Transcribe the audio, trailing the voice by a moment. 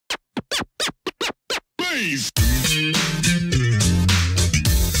freeze!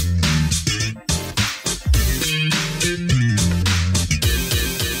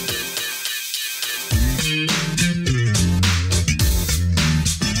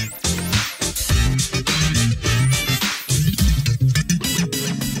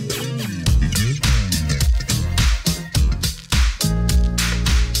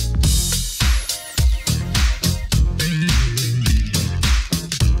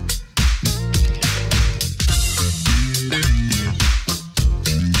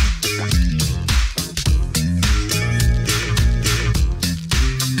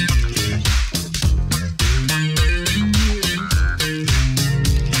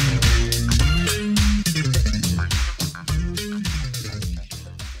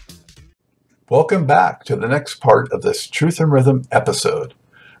 Welcome back to the next part of this Truth and Rhythm episode.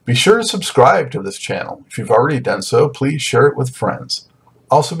 Be sure to subscribe to this channel. If you've already done so, please share it with friends.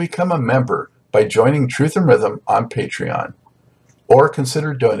 Also become a member by joining Truth and Rhythm on Patreon, or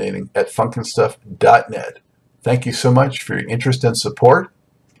consider donating at funkinstuff.net. Thank you so much for your interest and support.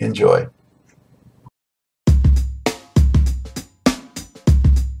 Enjoy.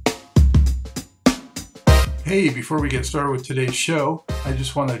 Hey, before we get started with today's show, I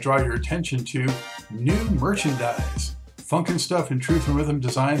just want to draw your attention to new merchandise. Funkin' Stuff and Truth and Rhythm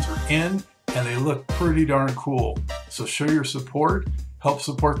designs are in, and they look pretty darn cool. So show your support, help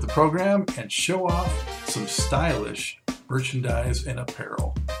support the program, and show off some stylish merchandise and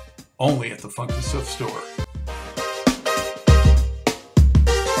apparel. Only at the Funkin' Stuff store.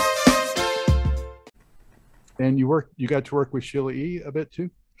 And you got to work with Sheila E a bit too?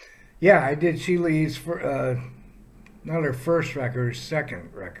 Yeah, I did Sheila E's not her first record, her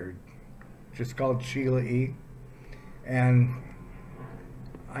second record, just called Sheila E. And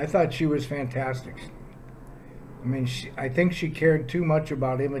I thought she was fantastic. I mean, I think she cared too much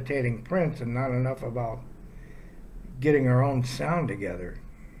about imitating Prince and not enough about getting her own sound together.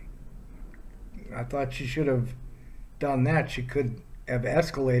 I thought she should have done that. She could have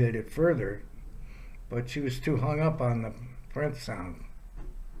escalated it further, but she was too hung up on the Prince sound.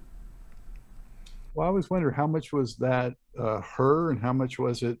 Well, I always wonder how much was that her and how much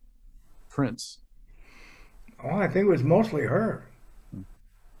was it Prince? Oh, I think it was mostly her.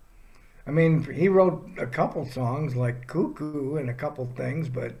 I mean, he wrote a couple songs like Cuckoo and a couple things,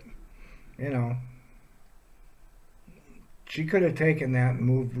 but, you know, she could have taken that and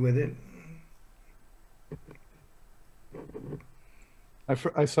moved with it. I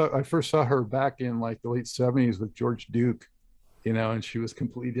first saw her back in like the late 70s with George Duke. You know, and she was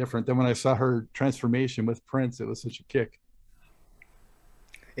completely different. Then when I saw her transformation with Prince, it was such a kick.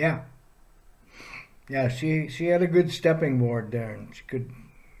 Yeah. Yeah, she had a good stepping board there, and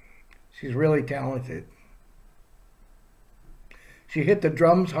she's really talented. She hit the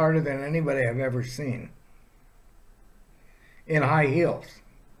drums harder than anybody I've ever seen. In high heels.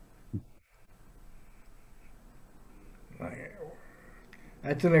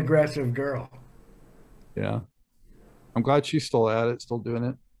 That's an aggressive girl. Yeah. I'm glad she's still at it, still doing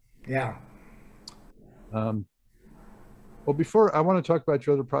it. Yeah. Well, before I want to talk about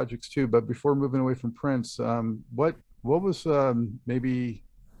your other projects too, but before moving away from Prince, what was maybe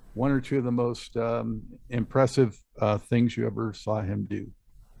one or two of the most impressive things you ever saw him do?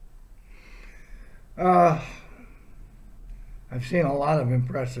 I've seen a lot of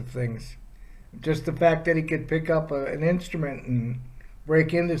impressive things. Just the fact that he could pick up an instrument and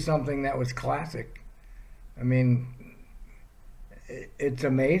break into something that was classic. I mean, it's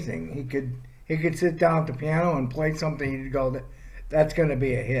amazing. He could sit down at the piano and play something. You'd go, that's going to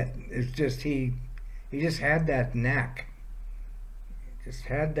be a hit. It's just he just had that knack. Just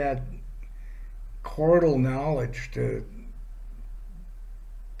had that chordal knowledge to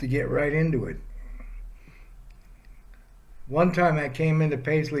get right into it. One time I came into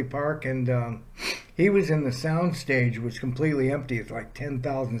Paisley Park and he was in the sound stage. It was completely empty. It's like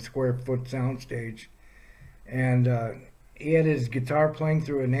 10,000 square foot sound stage. And he had his guitar playing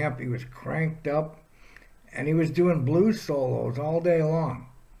through an amp. He was cranked up, and he was doing blues solos all day long.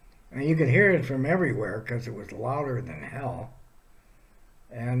 And you could hear it from everywhere because it was louder than hell.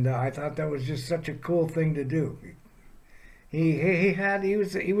 And I thought that was just such a cool thing to do. He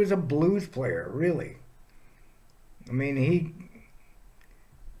was a blues player, really. I mean,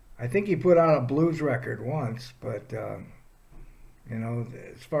 I think he put out a blues record once, but you know,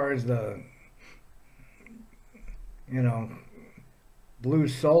 as far as the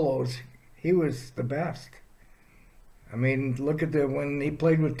blues solos, he was the best. I mean, look at when he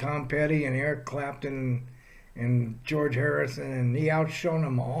played with Tom Petty and Eric Clapton and George Harrison, and he outshone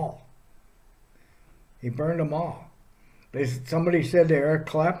them all. He burned them all. Somebody said to Eric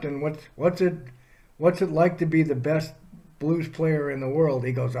Clapton, "What's what's it like to be the best blues player in the world?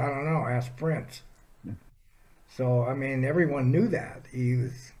 He goes, I don't know, ask Prince. So, I mean, everyone knew that. He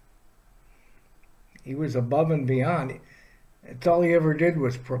was above and beyond. It's all he ever did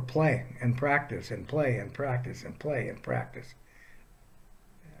was play and practice and play and practice and play and practice.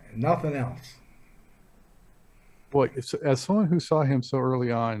 Nothing else. Well, as someone who saw him so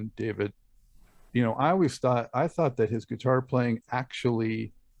early on, David, I thought that his guitar playing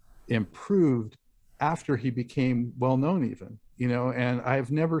actually improved after he became well known, even, and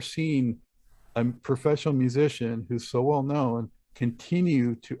I've never seen a professional musician who's so well known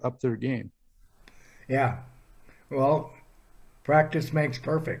continue to up their game. Yeah. Well, practice makes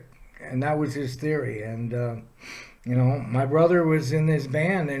perfect. And that was his theory. And, my brother was in this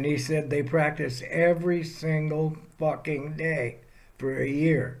band and he said they practiced every single fucking day for a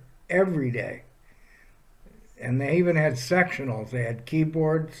year, every day. And they even had sectionals. They had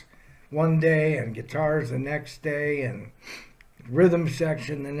keyboards one day and guitars the next day and rhythm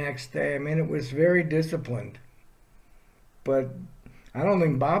section the next day. I mean, it was very disciplined. But I don't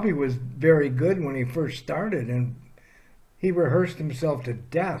think Bobby was very good when he first started, and he rehearsed himself to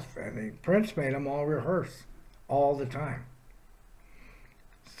death. I mean, Prince made him all rehearse all the time.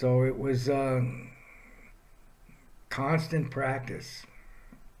 So it was constant practice.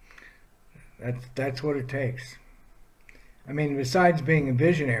 That's what it takes. I mean, besides being a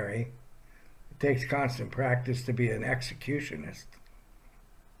visionary, it takes constant practice to be an executionist.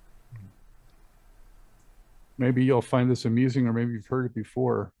 Maybe you'll find this amusing, or maybe you've heard it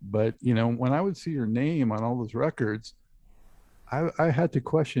before, but when I would see your name on all those records, I had to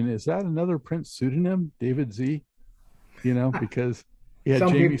question, is that another Prince pseudonym, David Z? Because he had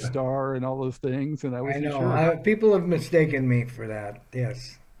Some Jamie people, Starr and all those things, and I I wasn't know, sure. people have mistaken me for that.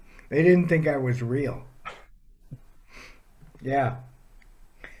 Yes, they didn't think I was real. Yeah,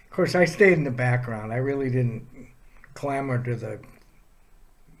 of course, I stayed in the background. I really didn't clamor to the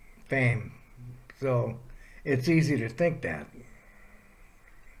fame, so it's easy to think that.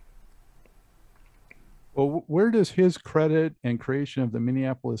 Well, where does his credit and creation of the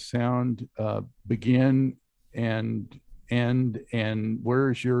Minneapolis Sound begin and end, and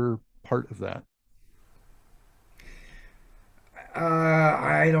where's your part of that?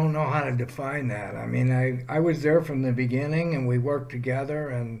 I don't know how to define that. I mean, I was there from the beginning, and we worked together,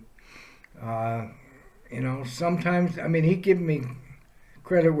 and uh, sometimes, I mean, he give me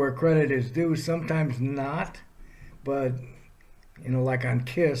credit where credit is due. Sometimes not, but like on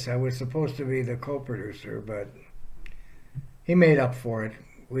Kiss, I was supposed to be the co-producer, but he made up for it.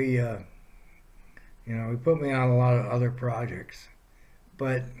 He put me on a lot of other projects.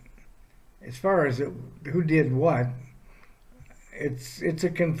 But as far as who did what, it's a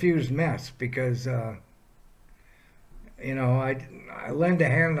confused mess because I lend a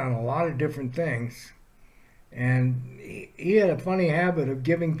hand on a lot of different things, and he had a funny habit of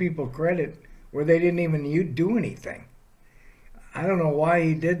giving people credit where they didn't even do anything. I don't know why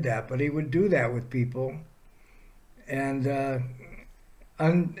he did that, but he would do that with people, and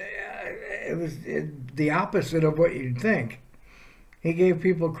it was the opposite of what you'd think. He gave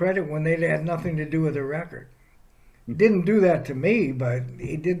people credit when they had nothing to do with the record. He didn't do that to me, but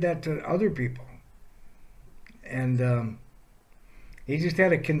he did that to other people, and he just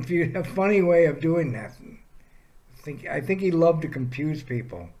had a funny way of doing that. I think he loved to confuse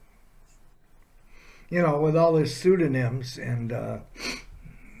people. With all his pseudonyms and,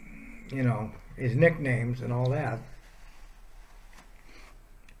 his nicknames and all that.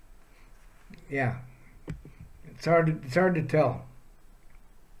 Yeah, it's hard to tell.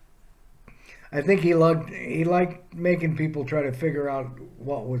 I think he liked making people try to figure out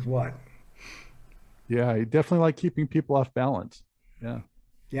what was what. Yeah, he definitely liked keeping people off balance. Yeah.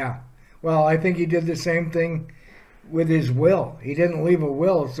 Yeah. Well, I think he did the same thing with his will. He didn't leave a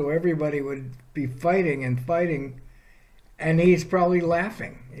will, so everybody would be fighting and fighting, and he's probably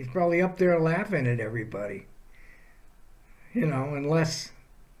laughing. He's probably up there laughing at everybody. Unless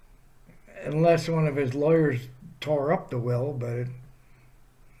one of his lawyers tore up the will, but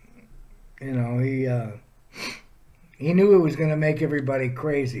he knew it was going to make everybody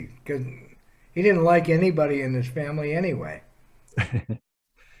crazy because he didn't like anybody in his family anyway.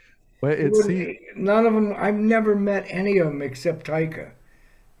 Well, None of them. I've never met any of them except Taika,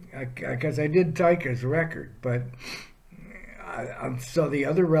 because I did Taika's record. But so the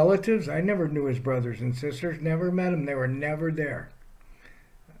other relatives, I never knew his brothers and sisters. Never met them. They were never there.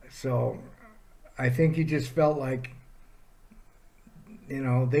 So I think he just felt like,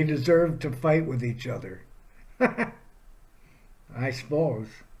 they deserved to fight with each other. I suppose.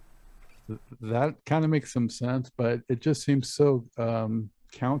 that kind of makes some sense, but it just seems so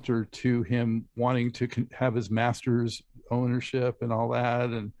counter to him wanting to have his master's ownership and all that,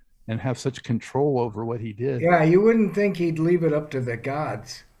 and have such control over what he did. Yeah, you wouldn't think he'd leave it up to the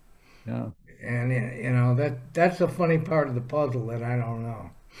gods. Yeah. And you know that's the funny part of the puzzle that I don't know.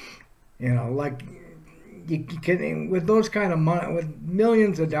 You know, like you can with those kind of money, with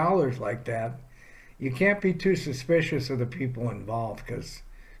millions of dollars like that, you can't be too suspicious of the people involved because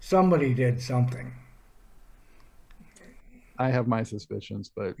somebody did something. I have my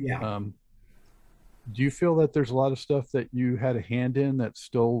suspicions, but Yeah, do you feel that there's a lot of stuff that you had a hand in that's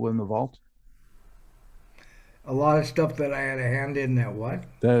still in the vault? a lot of stuff that I had a hand in that what?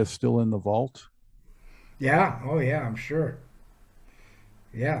 That is still in the vault? Yeah, oh yeah, I'm sure.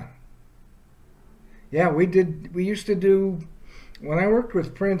 Yeah, yeah, we did. We used to do when I worked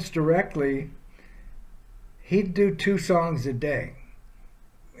with Prince directly. He'd do 2 songs a day.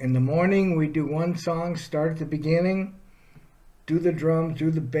 In the morning, we'd do one song, start at the beginning, do the drums, do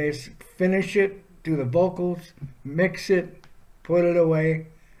the bass, finish it, do the vocals, mix it, put it away,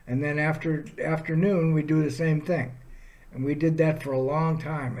 and then after afternoon we do the same thing. And we did that for a long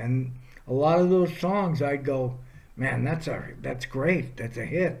time. And a lot of those songs I'd go, man, that's great, that's a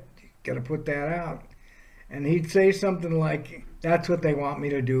hit. You gotta put that out. And he'd say something like, that's what they want me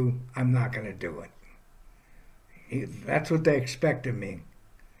to do, I'm not gonna do it. That's what they expect of me.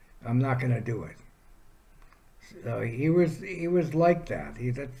 I'm not gonna do it. So he was like that.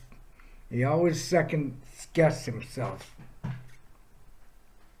 He always second guessed himself.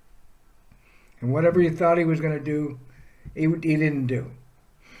 And whatever you thought he was going to do, he didn't do.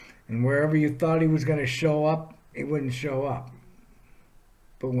 And wherever you thought he was going to show up, he wouldn't show up.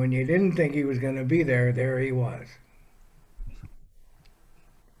 But when you didn't think he was going to be there, there he was.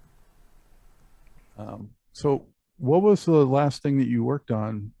 So what was the last thing that you worked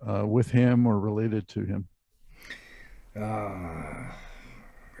on with him or related to him? I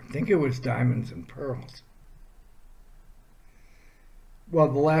think it was Diamonds and Pearls. Well,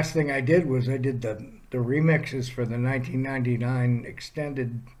 the last thing I did was I did the remixes for the 1999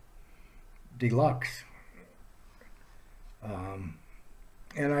 Extended Deluxe. And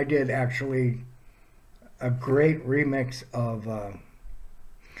I did actually a great remix of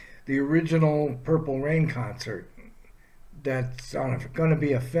the original Purple Rain concert that's going to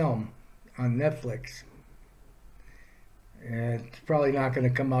be a film on Netflix. And it's probably not going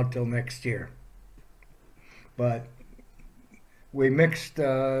to come out till next year. But we mixed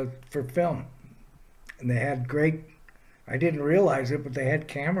for film. And they had great, I didn't realize it, but they had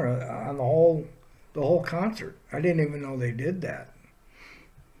camera on the whole concert. I didn't even know they did that.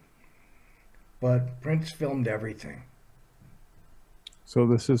 But Prince filmed everything. So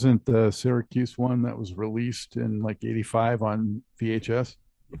this isn't the Syracuse one that was released in like '85 on VHS?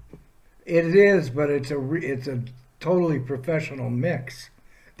 It is, but it's a totally professional mix.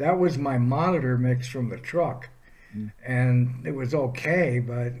 That was my monitor mix from the truck, and it was okay.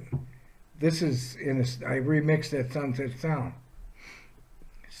 But this is I remixed at Sunset Sound,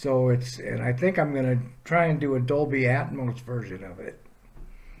 so and I think I'm gonna try and do a Dolby Atmos version of it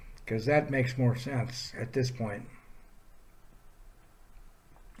because that makes more sense at this point.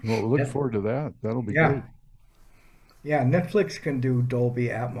 Well, we look forward to that. That'll be great. Yeah, Netflix can do Dolby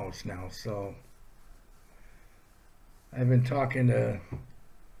Atmos now, so I've been talking to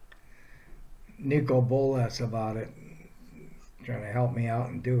Nico Bolas about it, trying to help me out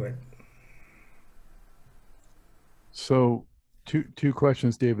and do it. So two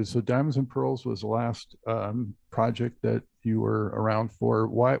questions, David. So Diamonds and Pearls was the last project that you were around for.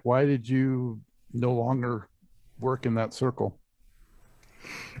 Why did you no longer work in that circle?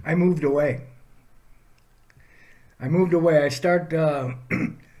 I moved away. I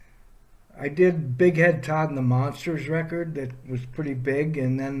did Big Head Todd and the Monsters record that was pretty big,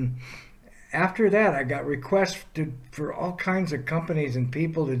 and then after that I got requests for all kinds of companies and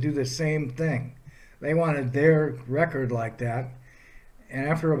people to do the same thing. They wanted their record like that. And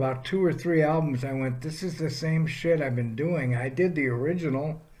after about 2 or 3 albums, I went, this is the same shit I've been doing. I did the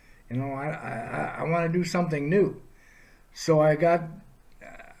original, I want to do something new. So I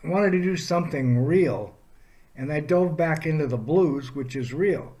wanted to do something real. And I dove back into the blues, which is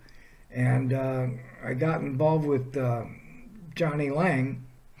real. And I got involved with Jonny Lang,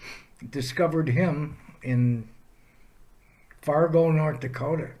 discovered him in Fargo, North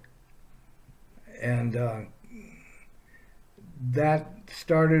Dakota. And that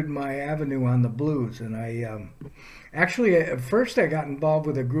started my avenue on the blues. And I actually, at first I got involved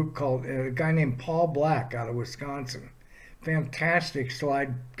with a group called a guy named Paul Black out of Wisconsin. Fantastic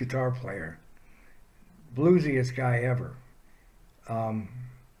slide guitar player. Bluesiest guy ever.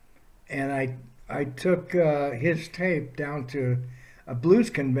 And I took his tape down to a blues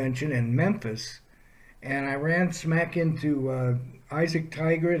convention in Memphis, and I ran smack into Isaac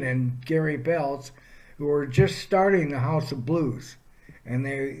Tigert and Gary Bells, who were just starting the House of Blues, and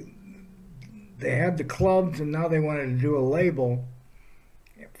they had the clubs, and now they wanted to do a label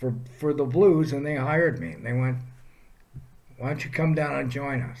for the blues, and they hired me. And they went, "Why don't you come down and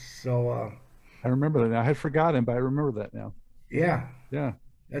join us?" So I remember that now. I had forgotten, but I remember that now. yeah, Yeah.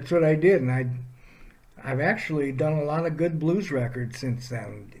 that's what I did, and I've actually done a lot of good blues records since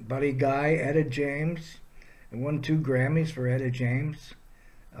then. Buddy Guy, Etta James, I won 2 Grammys for Etta James,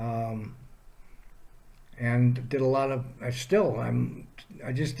 and did a lot of. I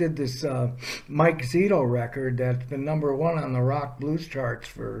just did this Mike Zito record that's been #1 on the rock blues charts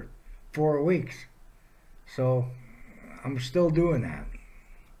for 4 weeks. So I'm still doing that.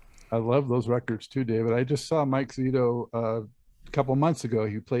 I love those records too, David. I just saw Mike Zito a couple months ago.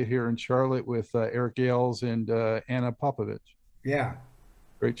 He played here in Charlotte with Eric Ailes and Anna Popovich. Yeah,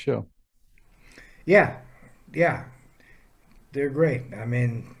 Great show. yeah, yeah. They're great. I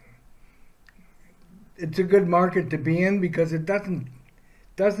mean, it's a good market to be in because it's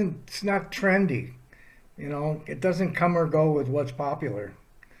not trendy. You know, it doesn't come or go with what's popular,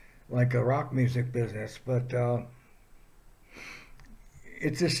 like a rock music business. But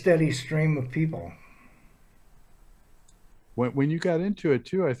it's a steady stream of people. When you got into it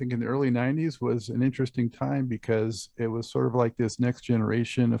too, I think in the early 90s was an interesting time because it was sort of like this next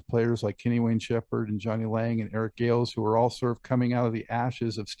generation of players like Kenny Wayne Shepherd and Jonny Lang and Eric Ailes, who were all sort of coming out of the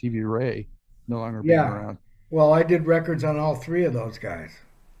ashes of Stevie Ray no longer being Yeah. around. Well, I did records on all 3 of those guys.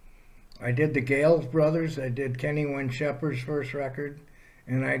 I did the Gales brothers. I did Kenny Wayne Shepherd's first record,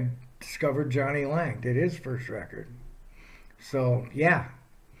 and I discovered Jonny Lang did his first record. So yeah,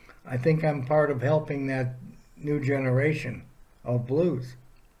 I think I'm part of helping that new generation of blues.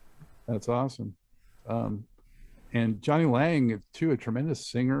 That's awesome. Um, and Jonny Lang, too, a tremendous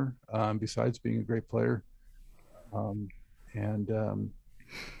singer, besides being a great player. Um, and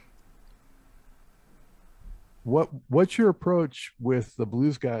what's your approach with the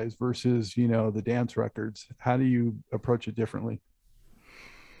blues guys versus, the dance records? How do you approach it differently?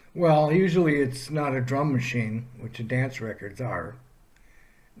 Well, usually it's not a drum machine, which the dance records are.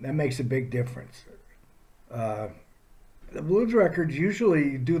 That makes a big difference. Uh, the blues records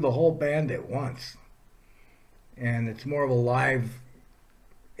usually do the whole band at once, and it's more of a live,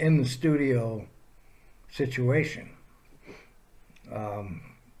 in the studio situation. Um,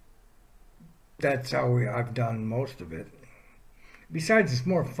 that's how I've done most of it. Besides, it's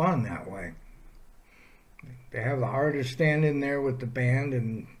more fun that way. They have the artist stand in there with the band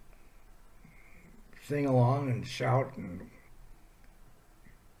and sing along and shout, and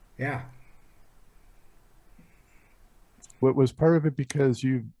yeah. What was part of it because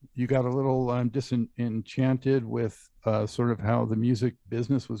you got a little disenchanted with sort of how the music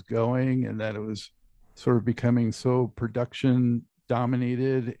business was going and that it was sort of becoming so production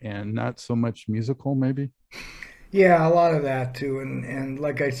dominated and not so much musical, maybe? Yeah, a lot of that too. And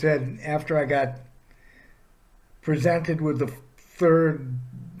like I said, after I got presented with the third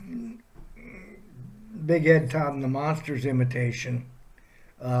Big Ed Todd and the Monsters imitation,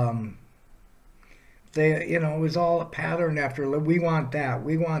 um, it was all a pattern after we want that,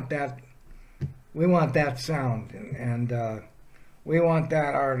 we want that sound, and we want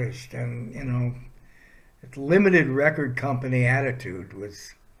that artist, and it's limited record company attitude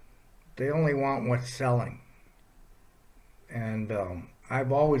was they only want what's selling, and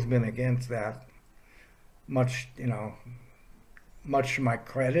I've always been against that. Much much to my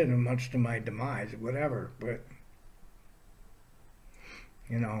credit and much to my demise, whatever. But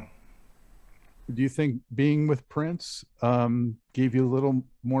Do you think being with Prince gave you a little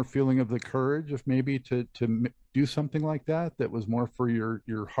more feeling of the courage of maybe to do something like that was more for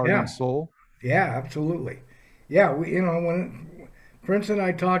your heart yeah, and soul? yeah, absolutely. Yeah, when Prince and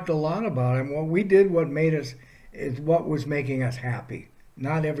I talked a lot about him, what we did, what made us, is what was making us happy,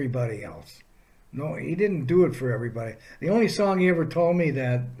 not everybody else. No, he didn't do it for everybody. The only song he ever told me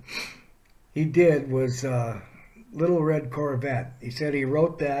that he did was Little Red Corvette. He said he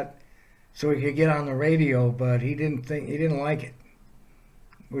wrote that so he could get on the radio, but he didn't like it.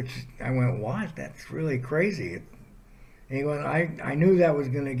 Which I went, what? That's really crazy. And he went, I knew that was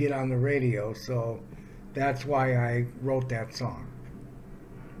going to get on the radio, so that's why I wrote that song.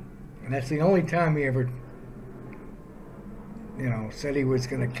 And that's the only time he ever, said he was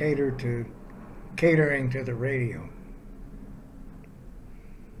going to catering to the radio.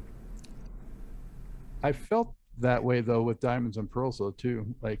 I felt that way though with Diamonds and Pearls though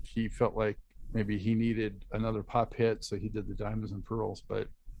too. Like he felt like maybe he needed another pop hit, so he did the Diamonds and Pearls. But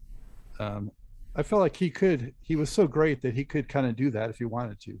um, I felt like he was so great that he could kind of do that if he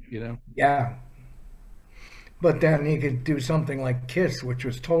wanted to, you know? Yeah. But then he could do something like Kiss, which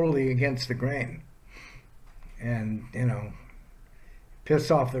was totally against the grain. And,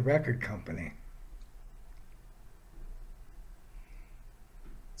 piss off the record company.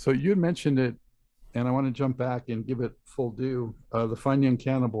 So you had mentioned it, and I want to jump back and give it full due. The Fine Young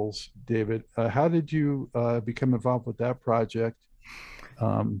Cannibals, David. How did you become involved with that project?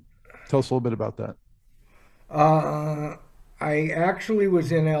 Um, Tell us a little bit about that. Uh, I actually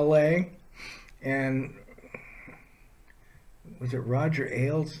was in LA, and was it Roger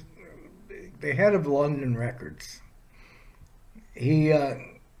Ailes? The head of London Records. He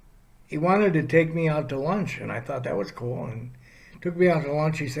he wanted to take me out to lunch, and I thought that was cool. And took me out to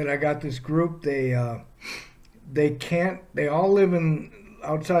lunch. He said, "I got this group. They can't. They all live in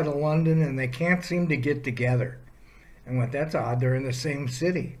outside of London, and they can't seem to get together." I went, "That's odd. They're in the same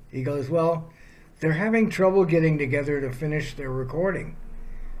city." He goes, "Well, they're having trouble getting together to finish their recording."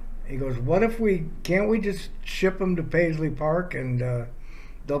 He goes, "What if can't we just ship them to Paisley Park and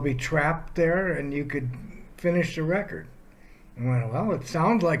they'll be trapped there and you could finish the record?" I went, "Well, it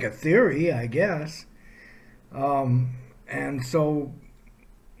sounds like a theory, I guess." And so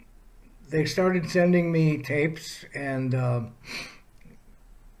they started sending me tapes, and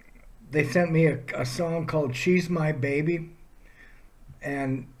they sent me a song called "She's My Baby,"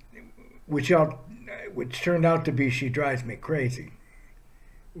 and which turned out to be "She Drives Me Crazy."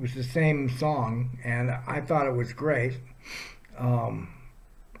 It was the same song, and I thought it was great. Um,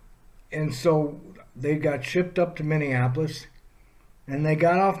 and so they got shipped up to Minneapolis, and they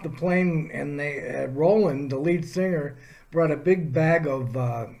got off the plane, and Roland, the lead singer, brought a big bag of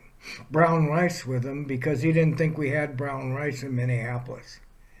brown rice with him because he didn't think we had brown rice in Minneapolis.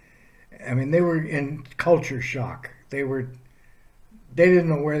 I mean, they were in culture shock. They didn't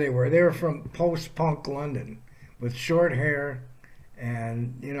know where they were. They were from post-punk London with short hair,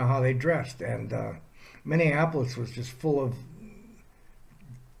 and you know how they dressed. And Minneapolis was just full of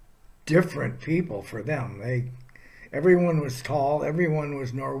different people for them. Everyone was tall, everyone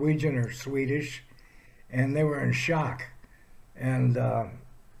was Norwegian or Swedish, and they were in shock. And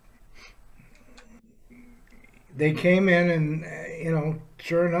they came in, and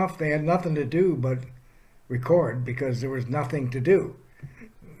sure enough, they had nothing to do but record because there was nothing to do.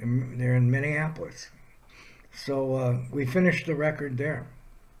 They're in Minneapolis. So we finished the record there.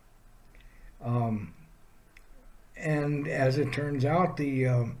 And as it turns out,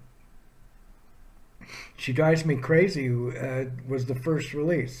 the "She Drives Me Crazy" was the first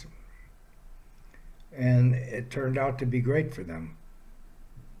release. And it turned out to be great for them.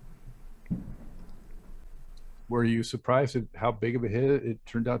 Were you surprised at how big of a hit it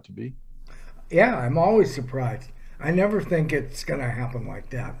turned out to be? Yeah, I'm always surprised. I never think it's going to happen like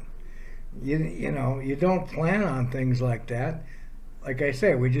that. You don't plan on things like that. Like I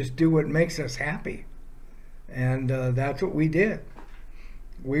say, we just do what makes us happy. And that's what we did.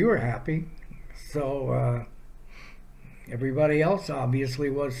 We were happy. So everybody else obviously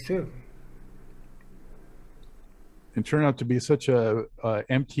was too. It turned out to be such a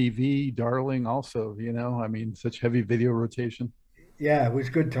MTV darling also, I mean, such heavy video rotation. Yeah, it was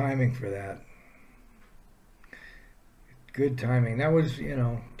good timing for that. Good timing. That was,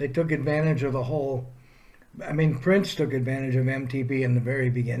 they took advantage of the whole. I mean, Prince took advantage of MTV in the very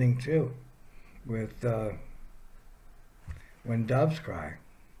beginning too, with "When Doves Cry."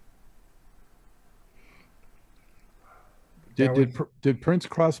 Did Prince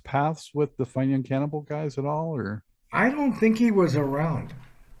cross paths with the Fine Young Cannibal guys at all, or? I don't think he was around.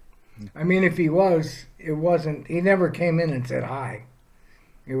 I mean, if he was, it wasn't. He never came in and said hi.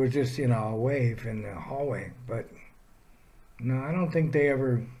 It was just, a wave in the hallway. But no, I don't think they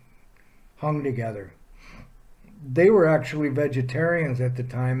ever hung together. They were actually vegetarians at the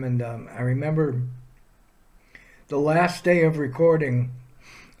time, and I remember the last day of recording,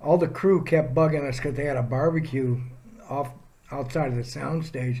 all the crew kept bugging us because they had a barbecue outside of the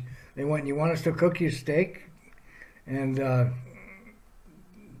soundstage. They went, "You want us to cook you steak?" And the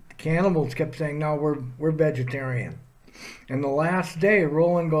Cannibals kept saying, "No, we're vegetarian." And the last day,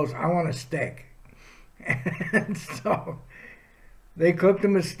 Roland goes, "I want a steak." And so they cooked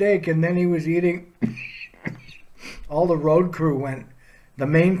him a steak, and then he was eating. All the road crew went, "The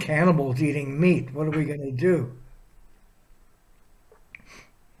main cannibal's eating meat. What are we going to do?"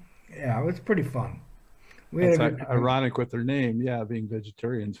 Yeah, it was pretty fun. We That's had a good time. ironic with their name, yeah, being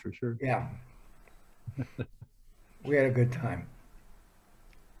vegetarians for sure. Yeah, we had a good time.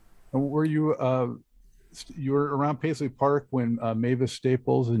 And were you were around Paisley Park when Mavis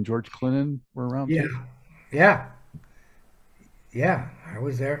Staples and George Clinton were around Yeah, too? yeah, yeah. I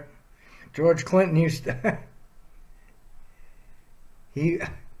was there. George Clinton used to, he,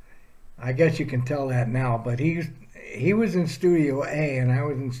 I guess you can tell that now, but he was in Studio A and I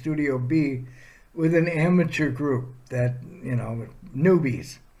was in Studio B with an amateur group that,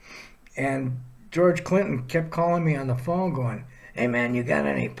 newbies. And George Clinton kept calling me on the phone going, "Hey man, you got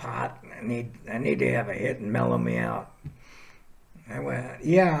any pot? I need to have a hit and mellow me out." I went,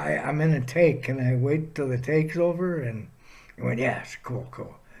 "Yeah, I'm in a take. Can I wait till the take's over?" And he went, "Yes, cool,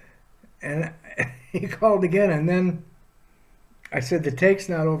 cool." And he called again, and then I said, "The take's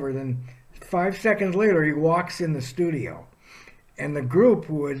not over." Then 5 seconds later, he walks in the studio, and the group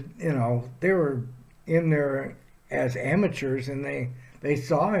would, they were in there as amateurs, and they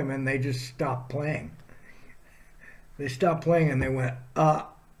saw him and they just stopped playing. They stopped playing and they went,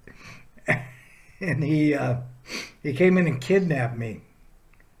 and he came in and kidnapped me,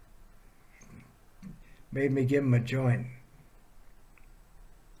 made me give him a joint.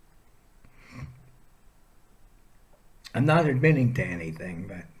 I'm not admitting to anything,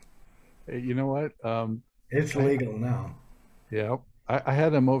 but Hey, you know what? it's legal now. Yeah, I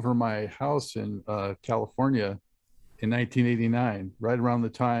had him over my house in California in 1989, right around the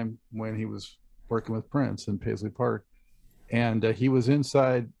time when he was working with Prince in Paisley Park. And he was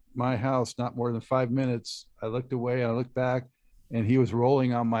inside my house not more than 5 minutes. I looked away, I looked back, and he was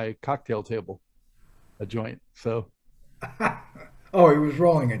rolling on my cocktail table, a joint. So Oh, he was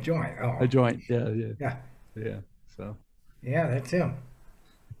rolling a joint. Oh, a joint, yeah, yeah, yeah. So yeah, that's him.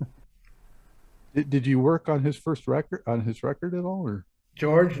 did you work on his first record, on his record at all, or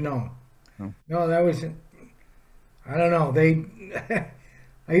George, no, no? no, that was, I don't know.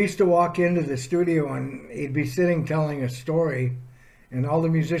 I used to walk into the studio and he'd be sitting telling a story, and all the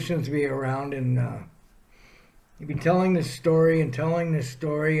musicians would be around, and he'd be telling this story and telling this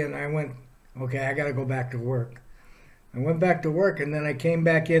story, and I went, okay, I got to go back to work. I went back to work, and then I came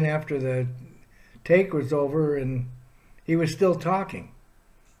back in after the take was over, and he was still talking.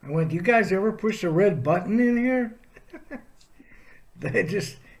 I went, "Do you guys ever push a red button in here?"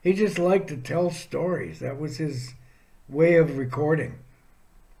 He just liked to tell stories. That was his way of recording.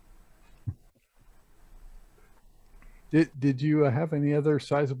 Did you have any other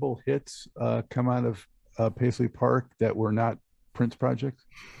sizable hits come out of Paisley Park that were not Prince projects?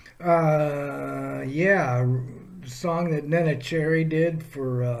 Yeah, the song that Nena Cherry did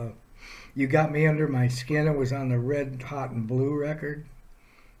for "You Got Me Under My Skin." It was on the Red, Hot, and Blue record.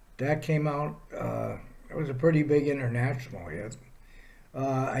 That came out. It was a pretty big international hit.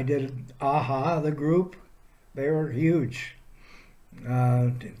 I did Aha, the group. They were huge.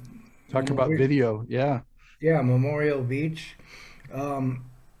 Uh, Talk about video, yeah. yeah, Memorial Beach. Um,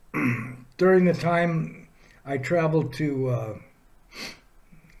 During the time I traveled to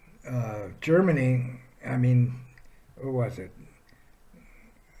Germany, I mean, where was it?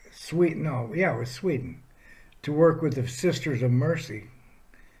 Sweden? No, yeah, it was Sweden. To work with the Sisters of Mercy.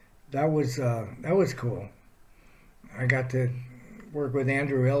 That was cool. I got to work with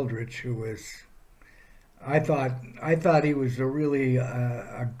Andrew Eldridge, who was, I thought he was a really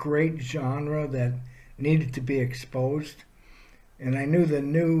a great genre that needed to be exposed, and I knew the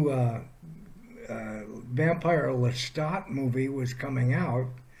new Vampire Lestat movie was coming out,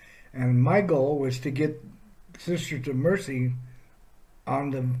 and my goal was to get Sisters of Mercy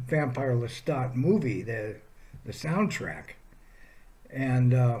on the Vampire Lestat movie, the soundtrack.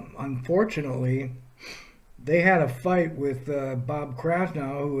 And unfortunately, they had a fight with Bob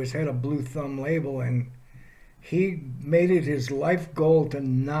Krasnow, who was head of Blue Thumb label, and he made it his life goal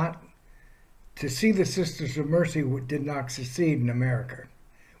to see the Sisters of Mercy did not succeed in America,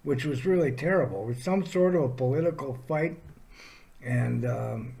 which was really terrible. It was some sort of a political fight, and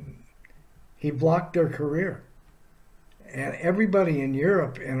he blocked their career. And everybody in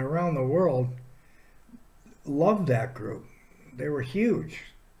Europe and around the world loved that group. They were huge,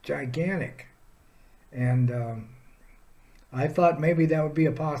 gigantic. And I thought maybe that would be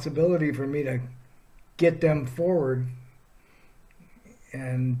a possibility for me to get them forward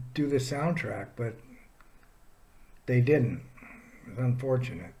and do the soundtrack, but they didn't. It was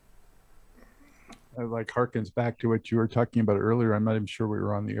unfortunate. It like harkens back to what you were talking about earlier. I'm not even sure we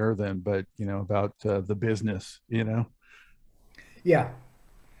were on the air then, but about the business, Yeah,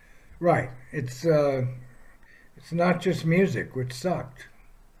 right. It's not just music, which sucked.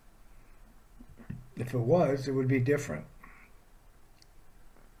 If it was, it would be different.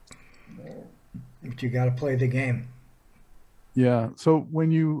 But you got to play the game. Yeah. So when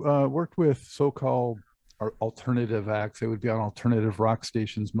you worked with so-called alternative acts, they would be on alternative rock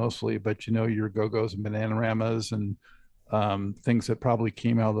stations mostly, but your Go-Gos and Bananaramas and things that probably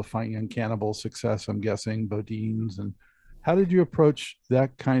came out of the Fine Young Cannibals success, I'm guessing, BoDeans, and How did you approach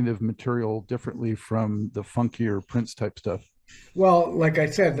that kind of material differently from the funkier Prince type stuff? Well, like I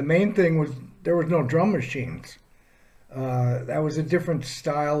said, the main thing was there was no drum machines. That was a different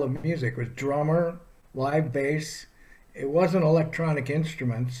style of music. It was drummer, live bass. It wasn't electronic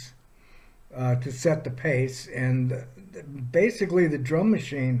instruments to set the pace, and basically the drum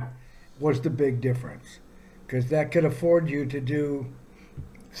machine was the big difference because that could afford you to do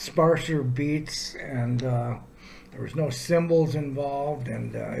sparser beats, and there was no cymbals involved,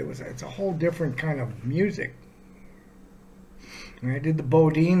 and it's a whole different kind of music. And I did the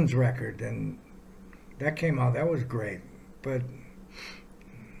BoDeans record, and that came out. That was great, but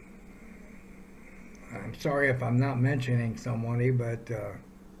I'm sorry if I'm not mentioning somebody, but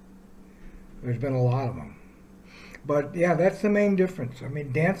there's been a lot of them. But yeah, that's the main difference. I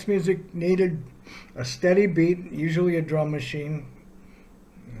mean, dance music needed a steady beat, usually a drum machine.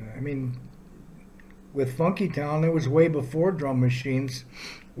 I mean, with Funky Town, it was way before drum machines.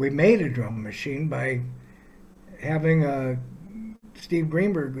 We made a drum machine by having Steve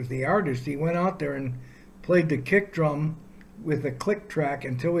Greenberg was the artist. He went out there and played the kick drum with a click track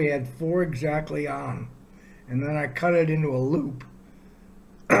until we had 4 exactly on. And then I cut it into a loop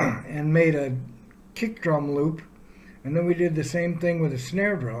and made a kick drum loop. And then we did the same thing with a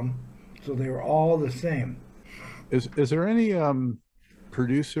snare drum. So they were all the same. Is there any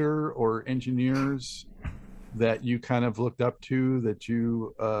producer or engineers that you kind of looked up to that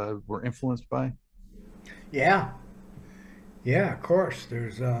you were influenced by? Yeah. Yeah, of course.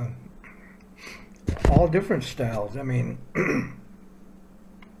 There's all different styles. I mean,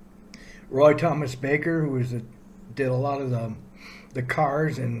 Roy Thomas Baker, who did a lot of the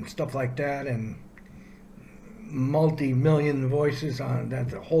Cars and stuff like that, and multi-million voices on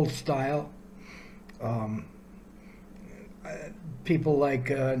that whole style. People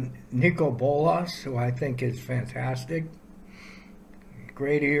like Nico Bolas, who I think is fantastic.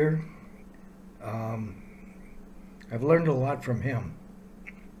 Great ear. I've learned a lot from him.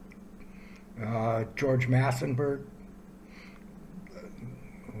 George Massenberg.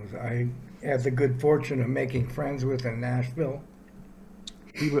 I had the good fortune of making friends with in Nashville.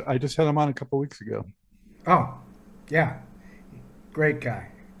 I just had him on a couple weeks ago. Oh, yeah. Great guy.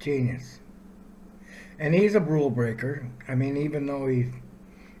 Genius. And he's a rule breaker. I mean, even though he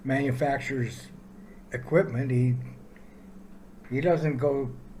manufactures equipment, he doesn't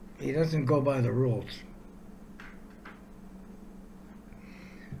go by the rules.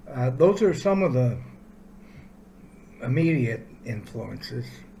 Those are some of the immediate influences.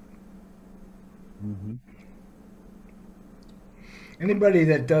 Mm-hmm. Anybody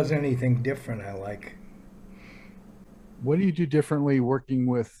that does anything different, I like. What do you do differently working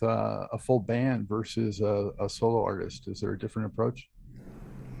with a full band versus a solo artist? Is there a different approach?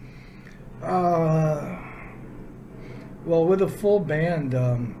 Well, with a full band,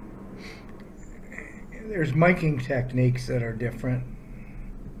 there's miking techniques that are different.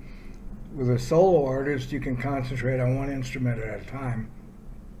 With a solo artist, you can concentrate on one instrument at a time.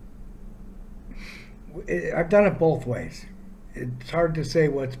 I've done it both ways. It's hard to say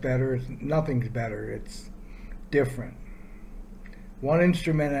what's better. Nothing's better. It's different. One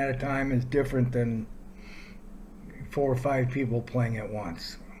instrument at a time is different than 4 or 5 people playing at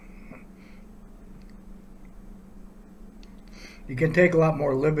once. You can take a lot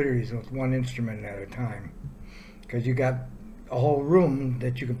more liberties with one instrument at a time because you got a whole room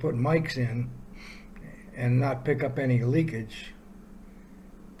that you can put mics in and not pick up any leakage.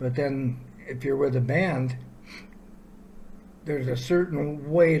 But then if you're with a band, there's a certain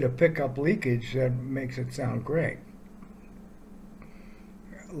way to pick up leakage that makes it sound great.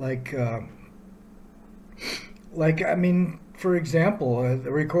 Like I mean, for example,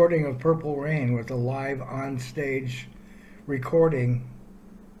 the recording of Purple Rain was a live on-stage recording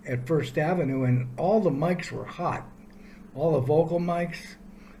at First Avenue, and all the mics were hot. All the vocal mics,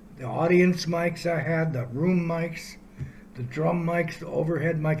 the audience mics I had, the room mics, the drum mics, the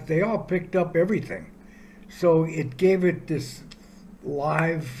overhead mics, they all picked up everything. So it gave it this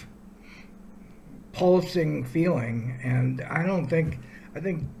live pulsing feeling, and I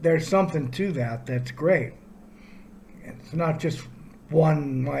think there's something to that that's great. It's not just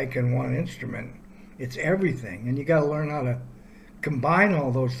one mic and one instrument. It's everything, and you got to learn how to combine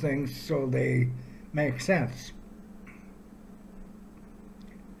all those things so they make sense.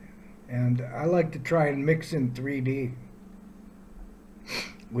 And I like to try and mix in 3D,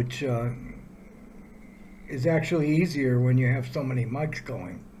 which is actually easier when you have so many mics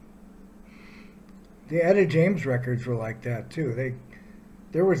going. The Etta James records were like that too.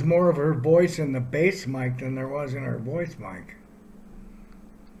 There was more of her voice in the bass mic than there was in her voice mic.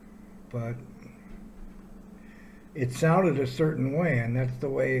 But it sounded a certain way, and that's the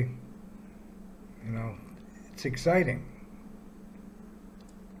way, you know, it's exciting.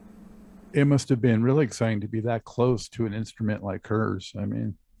 It must have been really exciting to be that close to an instrument like hers. I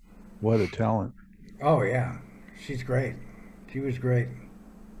mean, what a talent. Oh yeah, she's great. She was great.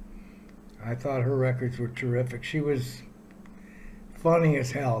 I thought her records were terrific. She was funny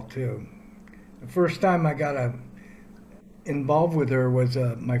as hell too. The first time I got involved with her was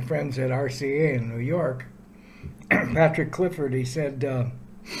my friends at RCA in New York. Patrick Clifford, he said,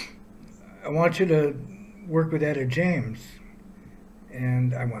 I want you to work with Etta James.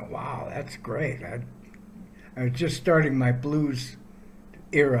 And I went, wow, that's great. I was just starting my blues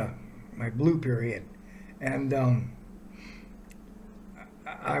era, my blue period. And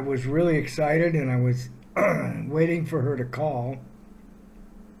I was really excited, and I was waiting for her to call.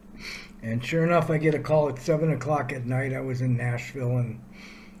 And sure enough, I get a call at 7 o'clock at night. I was in Nashville, and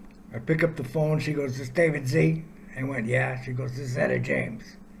I pick up the phone. She goes, "This is David Z?" I went, "Yeah." She goes, "This is Etta James."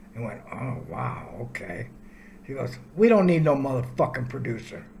 I went, "Oh, wow, okay." She goes, "We don't need no motherfucking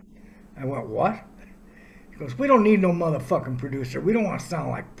producer." I went, "What?" She goes, "We don't need no motherfucking producer. We don't want to sound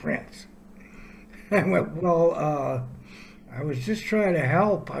like Prince." I went, "Well, I was just trying to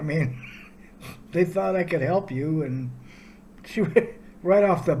help. I mean, they thought I could help you." And she, right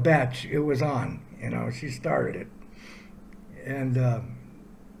off the bat, it was on. You know, she started it. And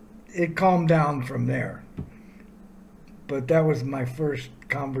it calmed down from there. But that was my first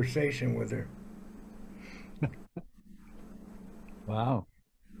conversation with her. Wow.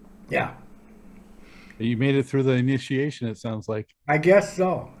 Yeah. You made it through the initiation, it sounds like. I guess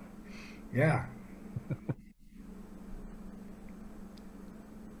so. Yeah.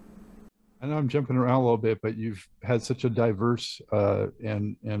 I know I'm jumping around a little bit, but you've had such a diverse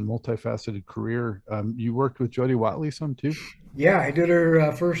and multifaceted career. You worked with Jody Watley some too? Yeah, I did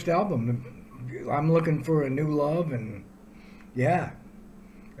her first album. I'm Looking for a New Love, and yeah,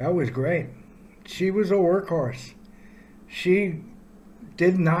 that was great. She was a workhorse. She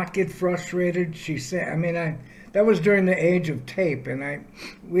did not get frustrated. She said, I mean, that was during the age of tape, and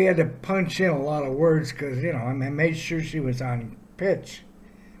we had to punch in a lot of words because, you know, I made sure she was on pitch.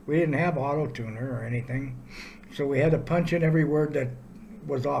 We didn't have auto-tuner or anything, so we had to punch in every word that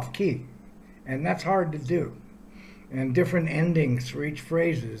was off key, and that's hard to do. And different endings for each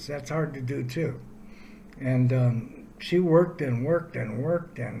phrases, that's hard to do too. And she worked and worked and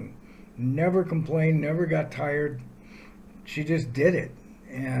worked and never complained, never got tired. She just did it.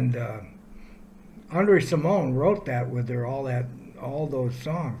 And Andre Simone wrote that with her, all those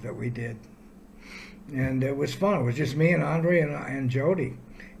songs that we did. And it was fun. It was just me and Andre and Jody.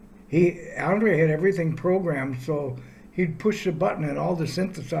 Andre had everything programmed, so he'd push the button and all the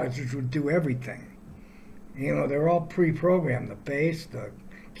synthesizers would do everything. You know, they're all pre-programmed, the bass, the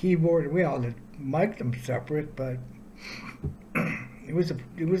keyboard. We all mic'd them separate, but it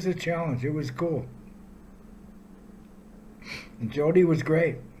was a challenge. It was cool. And Jody was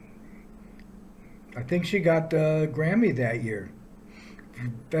great. I think she got the Grammy that year for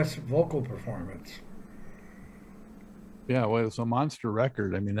Best Vocal Performance. Yeah, well, it was a monster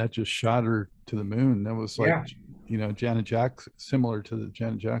record. I mean, that just shot her to the moon. That was like, Yeah. you know, Janet Jackson, similar to the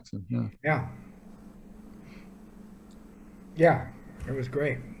Janet Jackson. Yeah. Yeah. Yeah, it was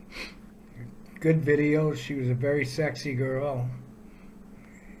great. Good videos. She was a very sexy girl.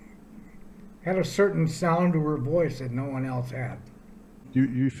 Had a certain sound to her voice that no one else had. Do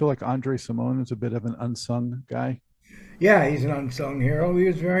you feel like Andre Simone is a bit of an unsung guy? Yeah, he's an unsung hero. He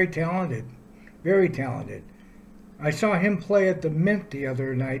was very talented. Very talented. I saw him play at the Mint the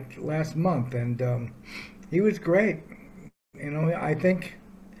other night, last month, and he was great. You know, I think,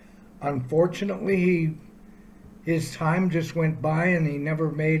 unfortunately, his time just went by and he never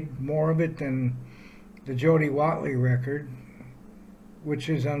made more of it than the Jody Watley record, which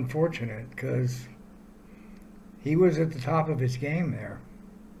is unfortunate because he was at the top of his game there.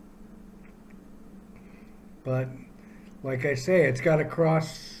 But like I say, it's got to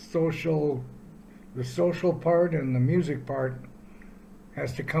cross the social part and the music part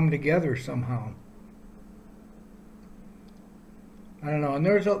has to come together somehow. I don't know, and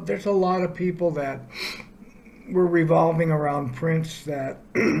there's a lot of people that were revolving around Prince that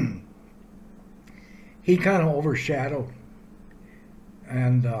he kind of overshadowed.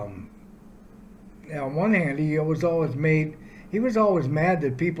 And on one hand, he was always mad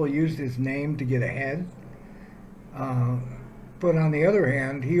that people used his name to get ahead. But on the other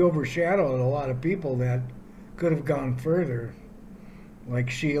hand, he overshadowed a lot of people that could have gone further,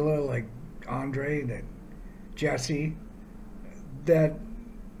 like Sheila, like Andre, that Jesse, that,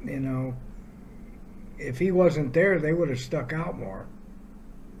 you know, if he wasn't there, they would have stuck out more.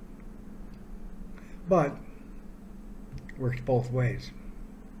 But Works both ways.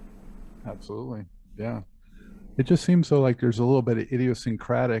 Absolutely. Yeah. It just seems so like there's a little bit of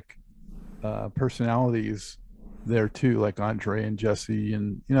idiosyncratic personalities there too, like Andre and Jesse,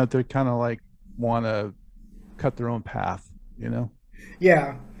 and they're kind of like want to cut their own path, you know.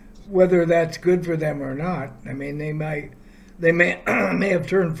 Yeah, whether that's good for them or not. I mean, they may may have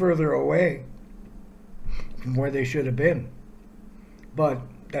turned further away from where they should have been, but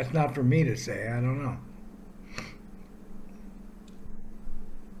that's not for me to say. I don't know.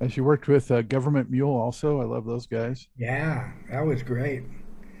 As you worked with Government Mule, also, I love those guys. Yeah, that was great.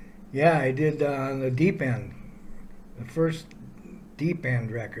 Yeah, I did the Deep End, the first Deep End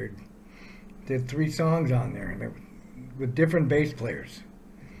record. Did 3 songs on there with different bass players.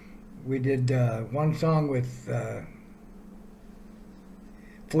 We did one song with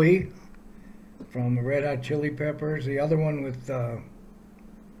Flea from the Red Hot Chili Peppers. The other one with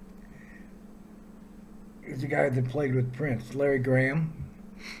is the guy that played with Prince, Larry Graham.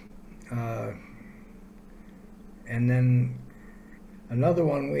 And then another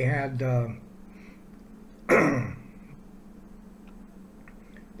one we had the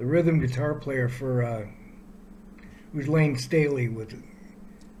rhythm guitar player for it was Lane Staley with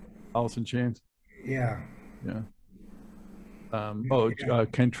Alice in Chains. yeah. Yeah.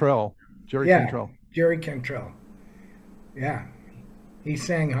 Cantrell, Jerry Yeah, Cantrell. Jerry Cantrell. Yeah, he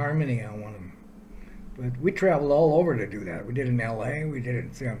sang harmony on one of them. But we traveled all over to do that. We did it in L.A., we did it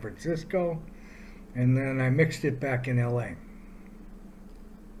in San Francisco, and then I mixed it back in L.A.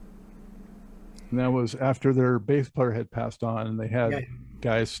 And that was after their bass player had passed on, and they had Yeah.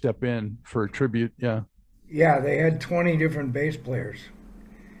 guys step in for a tribute. Yeah. Yeah, they had 20 different bass players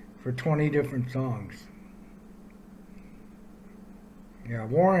for 20 different songs. Yeah,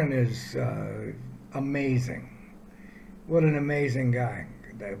 Warren is amazing. What an amazing guy.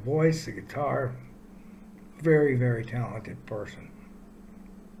 The voice, the guitar, very, very talented person.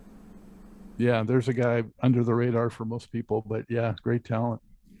 Yeah, there's a guy under the radar for most people, but yeah, great talent.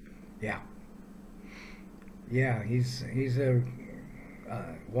 Yeah. Yeah, he's a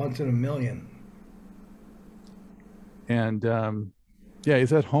once in a million. And yeah,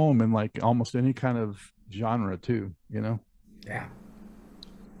 he's at home in like almost any kind of genre too, you know. Yeah.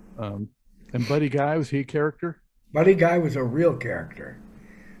 And Buddy Guy, was he a character? Buddy Guy was a real character.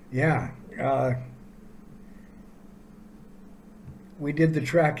 Yeah. We did the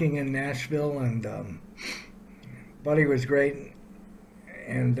tracking in Nashville, and Buddy was great.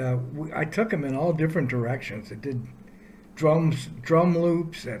 And I took him in all different directions. It did drum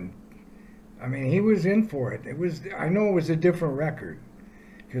loops, and I mean, he was in for it. I know it was a different record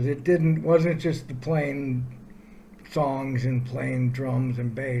because wasn't just the plain songs and playing drums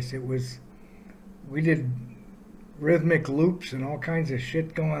and bass. We did rhythmic loops and all kinds of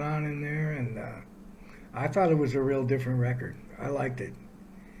shit going on in there, and I thought it was a real different record. I liked it.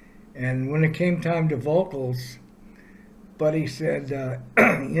 And when it came time to vocals, Buddy said,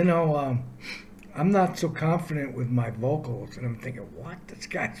 I'm not so confident with my vocals. And I'm thinking, what? This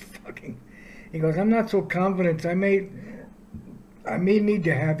guy's fucking... He goes, I'm not so confident. I may need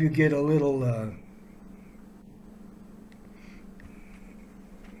to have you get a little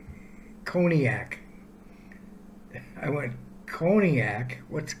cognac. I went, cognac?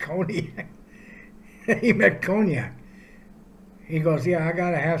 What's cognac? He meant cognac. He goes, yeah, I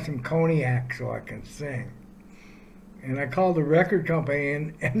got to have some cognac so I can sing. And I called the record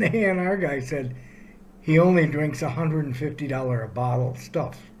company, and the A&R guy said he only drinks $150 a bottle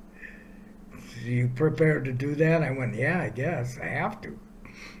stuff. So you prepared to do that? I went, yeah, I guess. I have to.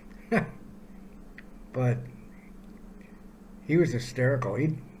 But he was hysterical.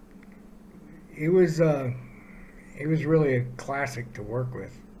 He was really a classic to work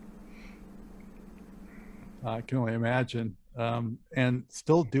with. I can only imagine. And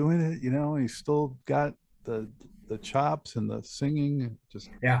still doing it, he's still got the chops and the singing, just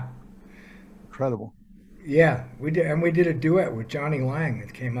Yeah. incredible. Yeah, we did a duet with Jonny Lang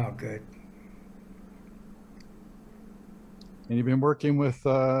that came out good. And you've been working with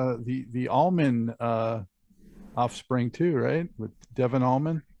the Allman offspring too, right? With Devin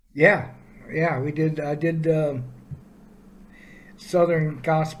Allman. Yeah, we did. I did Southern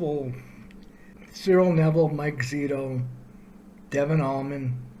Gospel, Cyril Neville, Mike Zito, Devin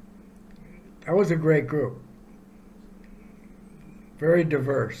Allman. That was a great group. Very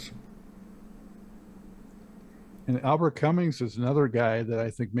diverse. And Albert Cummings is another guy that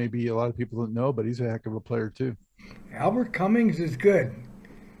I think maybe a lot of people don't know, but he's a heck of a player too. Albert Cummings is good.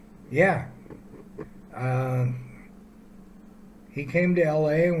 Yeah. He came to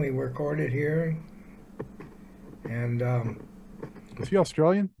LA and we recorded here. And is he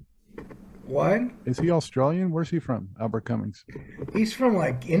Australian? What? Is he Australian? Where's he from? Albert Cummings. He's from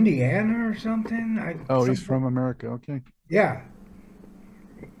like Indiana or something. Oh, he's Something. from America. Okay. Yeah,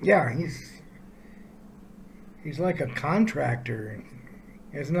 yeah. He's like a contractor.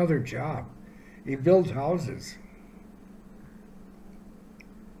 He has another job. He builds houses.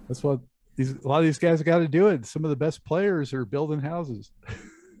 That's what a lot of these guys got to do it. Some of the best players are building houses.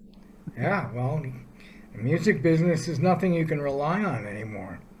 Yeah, well, the music business is nothing you can rely on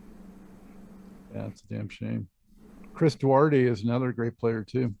anymore. Yeah, it's a damn shame. Chris Duarte is another great player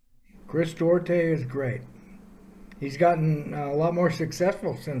too. Chris Duarte is great. He's gotten a lot more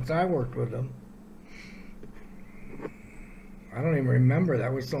successful since I worked with him. I don't even remember.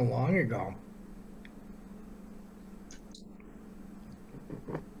 That was so long ago.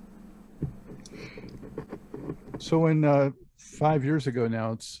 So when 5 years ago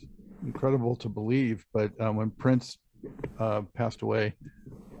now, it's incredible to believe, but when Prince passed away,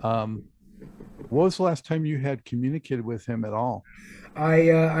 what was the last time you had communicated with him at all?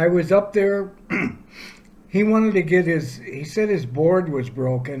 I was up there. He wanted to get he said his board was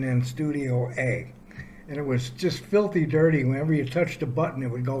broken in Studio A. And it was just filthy dirty. Whenever you touched a button, it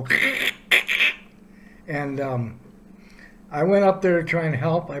would go. And I went up there to try and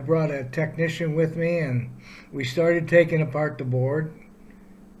help. I brought a technician with me, and we started taking apart the board.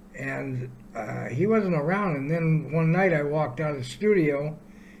 And he wasn't around. And then one night I walked out of the studio,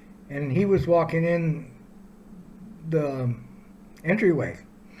 and he was walking in the entryway.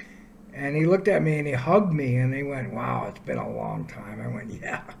 And he looked at me and he hugged me and he went, "Wow, it's been a long time." I went,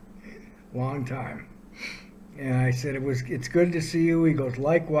 "Yeah, long time." And I said, "It's good to see you." He goes,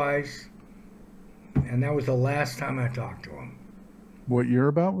 "Likewise." And that was the last time I talked to him. What year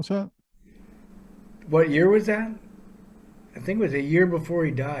about was that? What year was that? I think it was a year before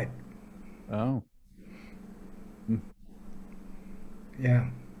he died. Oh. Hmm. Yeah.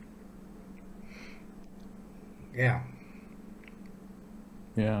 Yeah.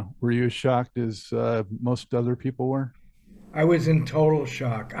 Yeah. Were you as shocked as most other people were? I was in total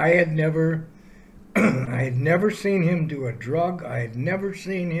shock. I had never I had never seen him do a drug. I had never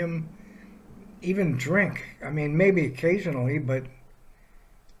seen him even drink. I mean, maybe occasionally, but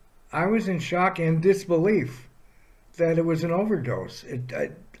I was in shock and disbelief that it was an overdose.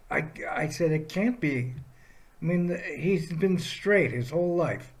 I said it can't be. I mean, he's been straight his whole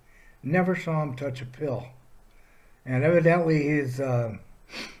life. Never saw him touch a pill. And evidently his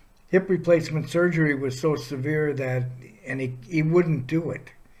hip replacement surgery was so severe that, and he wouldn't do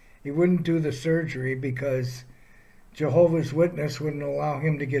it. He wouldn't do the surgery because Jehovah's Witness wouldn't allow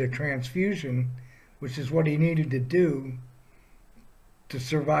him to get a transfusion, which is what he needed to do to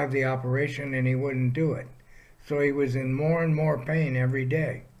survive the operation, and he wouldn't do it. So he was in more and more pain every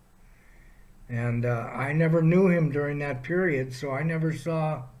day. And I never knew him during that period, so I never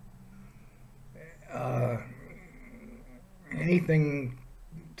saw anything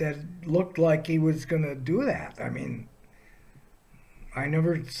that looked like he was going to do that. I mean, I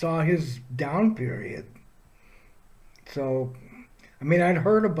never saw his down period. So, I mean, I'd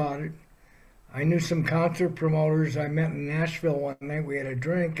heard about it. I knew some concert promoters I met in Nashville one night. We had a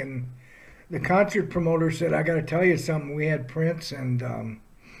drink, and the concert promoter said, "I got to tell you something. We had Prince, and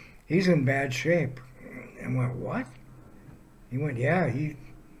he's in bad shape." And I went, "What?" He went, "Yeah, he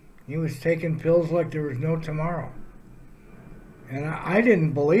was taking pills like there was no tomorrow." And I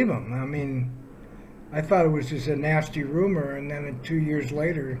didn't believe him. I mean, I thought it was just a nasty rumor, and then 2 years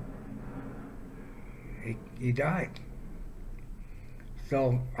later, he died.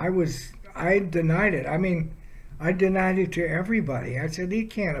 So I denied it. I mean, I denied it to everybody. I said, he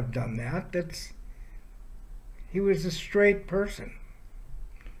can't have done that. He was a straight person.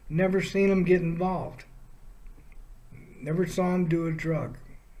 Never seen him get involved. Never saw him do a drug.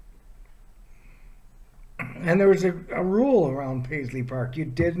 And there was a rule around Paisley Park. You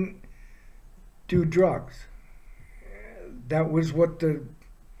didn't do drugs. That was what the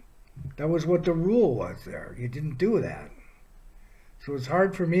rule was there. You didn't do that. So it's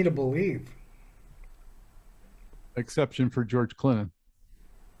hard for me to believe. Exception for George Clinton.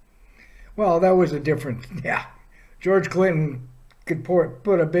 Well, that was a different. Yeah, George Clinton could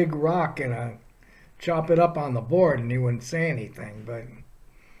put a big rock and chop it up on the board, and he wouldn't say anything.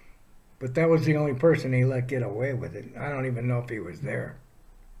 But that was the only person he let get away with it. I don't even know if he was there.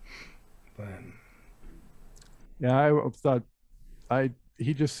 But Yeah, I thought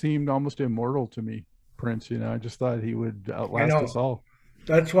he just seemed almost immortal to me, Prince. I just thought he would I outlast us know all.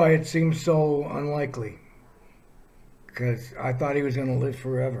 that's why it seems so unlikely, because I thought he was going to live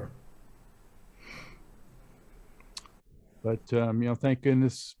forever. But thank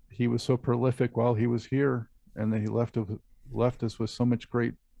goodness he was so prolific while he was here, and that he left us with so much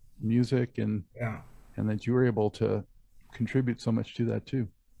great music, Yeah. and that you were able to contribute so much to that too.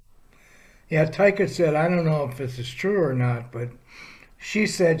 Yeah, Taika said, I don't know if this is true or not, but she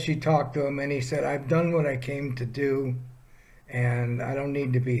said she talked to him and he said, I've done what I came to do and I don't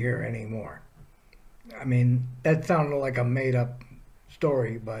need to be here anymore. I mean, that sounded like a made up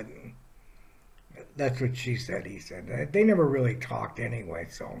story, but that's what she said. He said they never really talked anyway,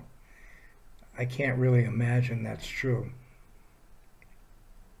 so I can't really imagine that's true.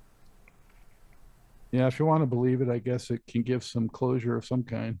 Yeah, if you want to believe it, I guess it can give some closure of some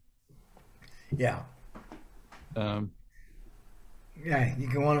kind. Yeah. Um, Yeah, you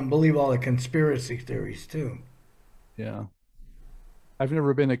can want to believe all the conspiracy theories too. yeah, I've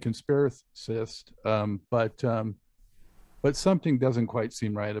never been a conspiracist, but something doesn't quite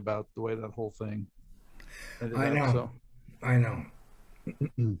seem right about the way that whole thing ended I up. know. So, I know.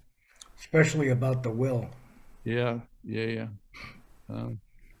 Especially about the will. yeah, yeah, yeah. Um,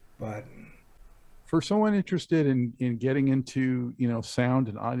 But for someone interested in getting into sound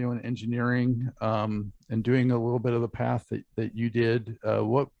and audio and engineering, and doing a little bit of the path that you did,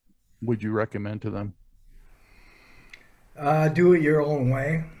 what would you recommend to them? do it your own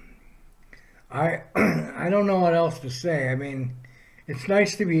way. I I don't know what else to say. I mean, it's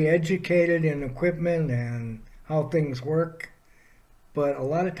nice to be educated in equipment and how things work, but a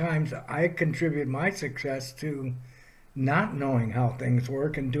lot of times I contribute my success to not knowing how things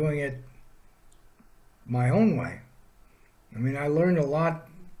work and doing it my own way. I mean, I learned a lot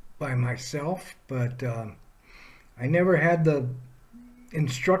by myself, but I never had the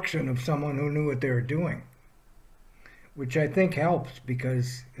instruction of someone who knew what they were doing, which I think helps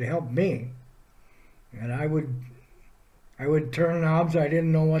because it helped me. And I would turn knobs I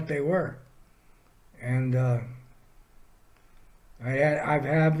didn't know what they were, and I've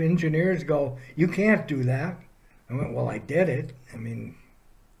had engineers go, "You can't do that." I went, "Well, I did it." I mean,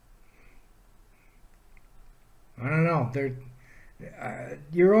 I don't know.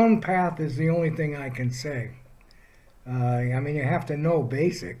 Your own path is the only thing I can say. I mean, you have to know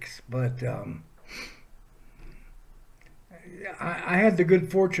basics, but I had the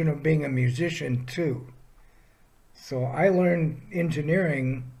good fortune of being a musician too. So I learned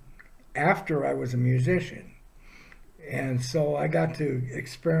engineering after I was a musician. And so I got to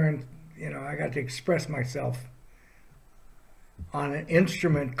experience, I got to express myself on an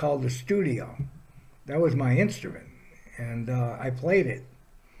instrument called the studio. That was my instrument. And I played it.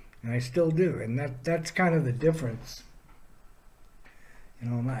 And I still do. And that's kind of the difference.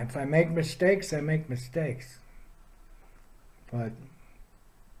 If I make mistakes, I make mistakes. But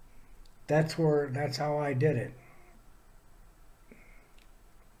that's how I did it.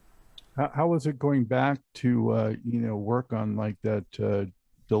 How was it going back to work on like that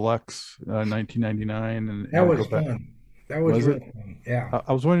deluxe 1999 That and was go back? fun. That was Was it? really fun. Yeah.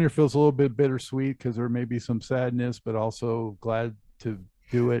 I was wondering if it was a little bit bittersweet because there may be some sadness, but also glad to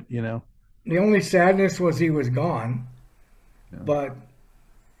do it. The only sadness was he was gone, Yeah. but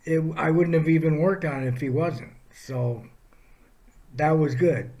I wouldn't have even worked on it if he wasn't. So that was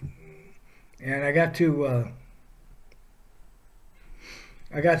good. And I got to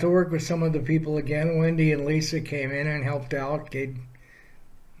work with some of the people again. Wendy and Lisa came in and helped out, gave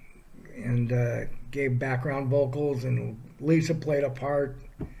background vocals, and Lisa played a part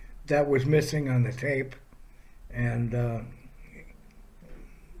that was missing on the tape. And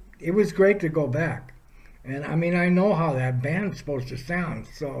it was great to go back. And I mean, I know how that band's supposed to sound,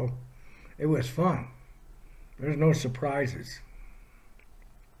 so it was fun. There's no surprises.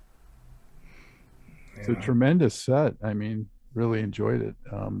 It's a tremendous set. I mean, really enjoyed it.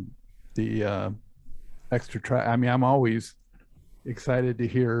 The extra track. I mean, I'm always excited to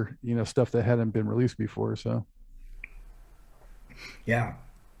hear stuff that hadn't been released before. So Yeah.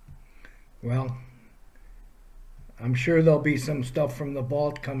 Well, I'm sure there'll be some stuff from the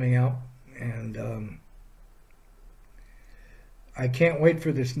vault coming out, and I can't wait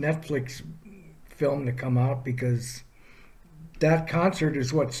for this Netflix film to come out because that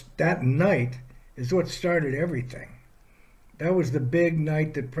night is what started everything. That was the big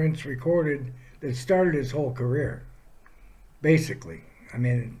night that Prince recorded that started his whole career, basically. I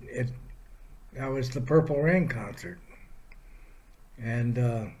mean, that was the Purple Rain concert. And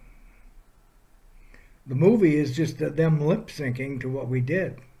the movie is just them lip syncing to what we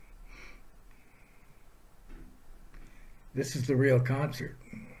did. This is the real concert.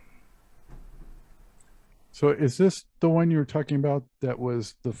 So is this the one you were talking about that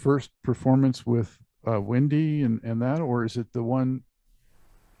was the first performance with Wendy and that, or is it the one?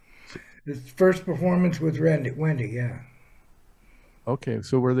 This first performance with Wendy, yeah. Okay,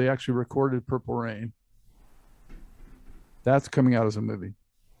 so where they actually recorded Purple Rain. That's coming out as a movie.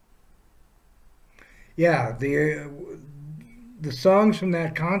 Yeah, the songs from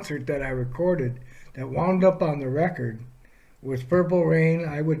that concert that I recorded that wound up on the record was Purple Rain,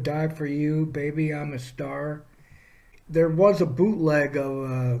 I Would Die for You, Baby I'm a Star. There was a bootleg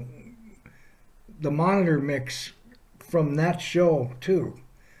of the Monitor mix from that show too,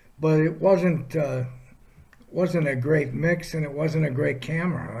 but it wasn't a great mix and it wasn't a great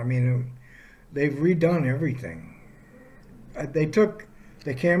camera. I mean, they've redone everything. They took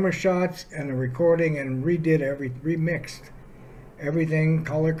the camera shots and the recording and remixed everything,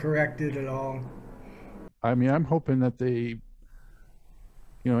 color corrected it all. I mean, I'm hoping that they,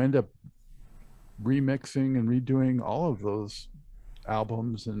 end up remixing and redoing all of those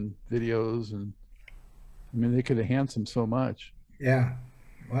albums and videos, and I mean, they could enhance them so much. Yeah,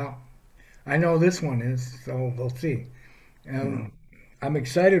 well, I know this one is, so we'll see. I'm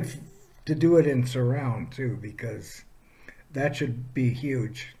excited to do it in surround too, because that should be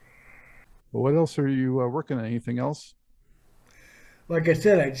huge. Well, what else are you working on? Anything else? Like I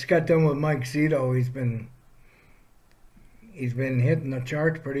said, I just got done with Mike Zito. He's been hitting the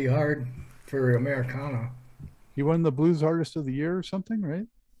charts pretty hard for Americana. He won the Blues Artist of the Year or something, right?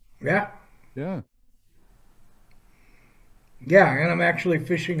 Yeah. Yeah. Yeah, and I'm actually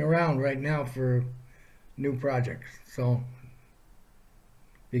fishing around right now for new projects. So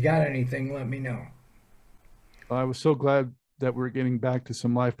if you got anything, let me know. I was so glad that we're getting back to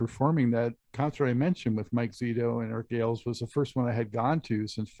some live performing. That concert I mentioned with Mike Zito and Eric Ellis was the first one I had gone to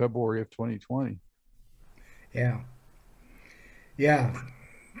since February of 2020. Yeah. Yeah.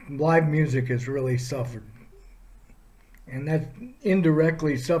 Live music has really suffered. And that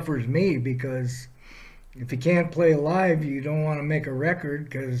indirectly suffers me, because if you can't play live, you don't want to make a record,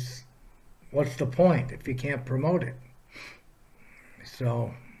 because what's the point if you can't promote it?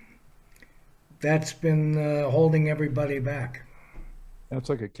 So that's been holding everybody back. That's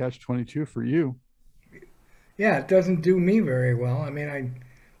like a catch-22 for you. Yeah, it doesn't do me very well. I mean, I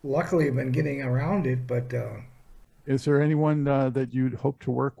luckily have been getting around it, but is there anyone that you'd hope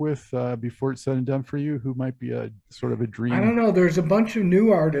to work with before it's said and done for you, who might be a sort of a dream? I don't know. There's a bunch of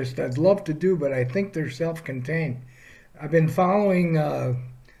new artists I'd love to do, but I think they're self-contained. I've been following,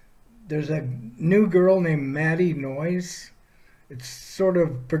 there's a new girl named Maddie Noise. It's sort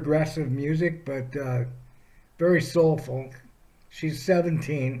of progressive music, but very soulful. She's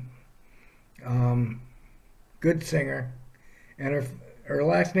 17, good singer, and her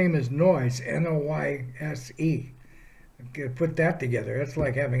last name is Noise, Noyse. Put that together. That's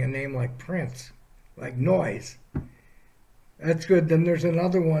like having a name like Prince, like Noise. That's good. Then there's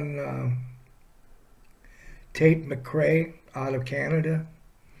another one, Tate McRae out of Canada.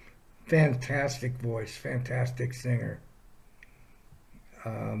 Fantastic voice, fantastic singer.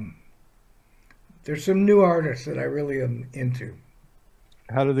 There's some new artists that I really am into.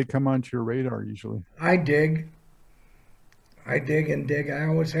 How do they come onto your radar usually? I dig and dig. I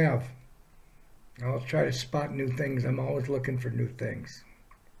always have. I always try to spot new things. I'm always looking for new things.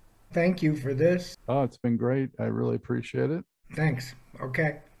 Thank you for this. Oh, it's been great. I really appreciate it. Thanks.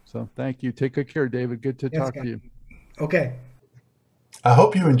 Okay. So thank you. Take good care, David. Good to talk to you. Okay. I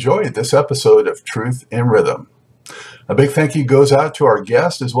hope you enjoyed this episode of Truth in Rhythm. A big thank you goes out to our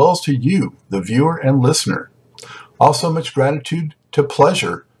guest as well as to you, the viewer and listener. Also, much gratitude to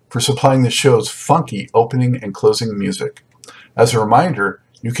Pleasure for supplying the show's funky opening and closing music. As a reminder,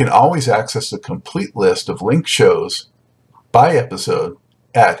 you can always access the complete list of linked shows by episode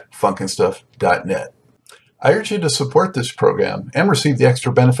at funkandstuff.net. I urge you to support this program and receive the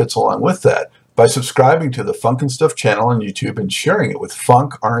extra benefits along with that by subscribing to the Funk and Stuff channel on YouTube and sharing it with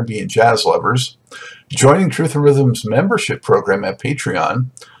funk, R&B, and jazz lovers, joining Truth and Rhythm's membership program at Patreon,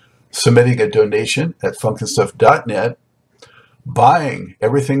 submitting a donation at funkandstuff.net, buying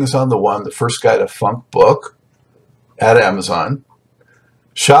Everything is on the One, the First Guide to Funk book at Amazon,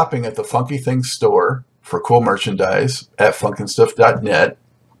 shopping at the Funky Things store for cool merchandise at funkandstuff.net,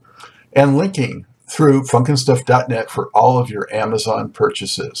 and linking through funkandstuff.net for all of your Amazon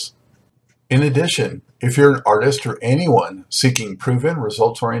purchases. In addition, if you're an artist or anyone seeking proven,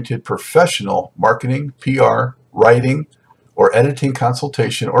 results-oriented professional marketing, PR, writing, or editing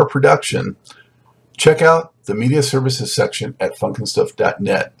consultation or production, check out the media services section at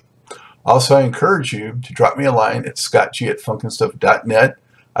funkandstuff.net. Also, I encourage you to drop me a line at scottg@funkandstuff.net.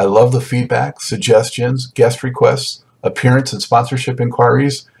 I love the feedback, suggestions, guest requests, appearance and sponsorship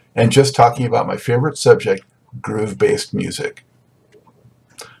inquiries, and just talking about my favorite subject, groove-based music.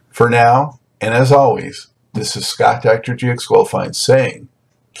 For now, and as always, this is Scott Dr. GX Goldfine saying,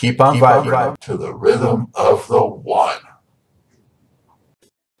 keep on vibing to the rhythm of the one.